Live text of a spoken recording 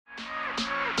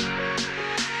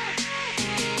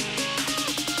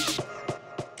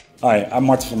Hi, I'm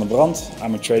Marten van der Brand.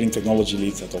 I'm a trading technology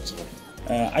lead at Optiver.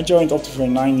 I joined Optiver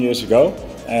 9 years ago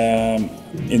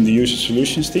in the user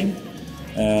solutions team.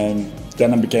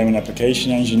 Then I became an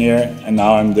application engineer and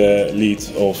now I'm the lead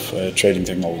of trading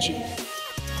technology.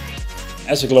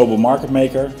 As a global market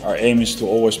maker, our aim is to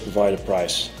always provide a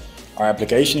price. Our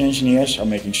application engineers are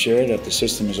making sure that the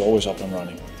system is always up and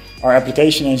running. Our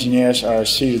application engineers are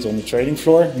seated on the trading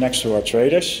floor next to our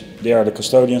traders. They are the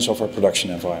custodians of our production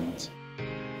environment.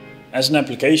 As an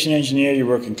application engineer, you're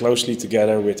working closely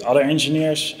together with other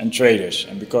engineers and traders.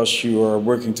 And because you are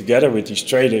working together with these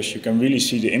traders, you can really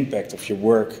see the impact of your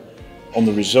work on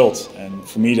the result. And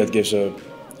for me, that gives a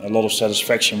lot of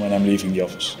satisfaction when I'm leaving the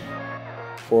office.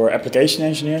 For application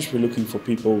engineers, we're looking for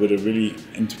people with a really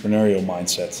entrepreneurial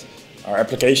mindset. Our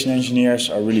application engineers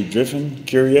are really driven,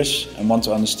 curious, and want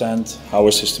to understand how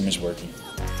a system is working.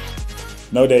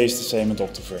 No day is the same at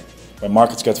Optiver. When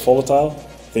markets get volatile,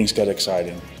 things get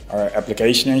exciting. Our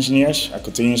application engineers are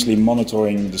continuously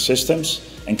monitoring the systems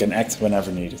and can act whenever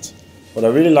needed. What I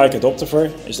really like at Optiver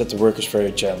is that the work is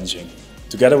very challenging.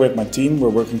 Together with my team, we're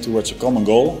working towards a common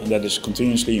goal, and that is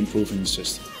continuously improving the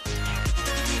system.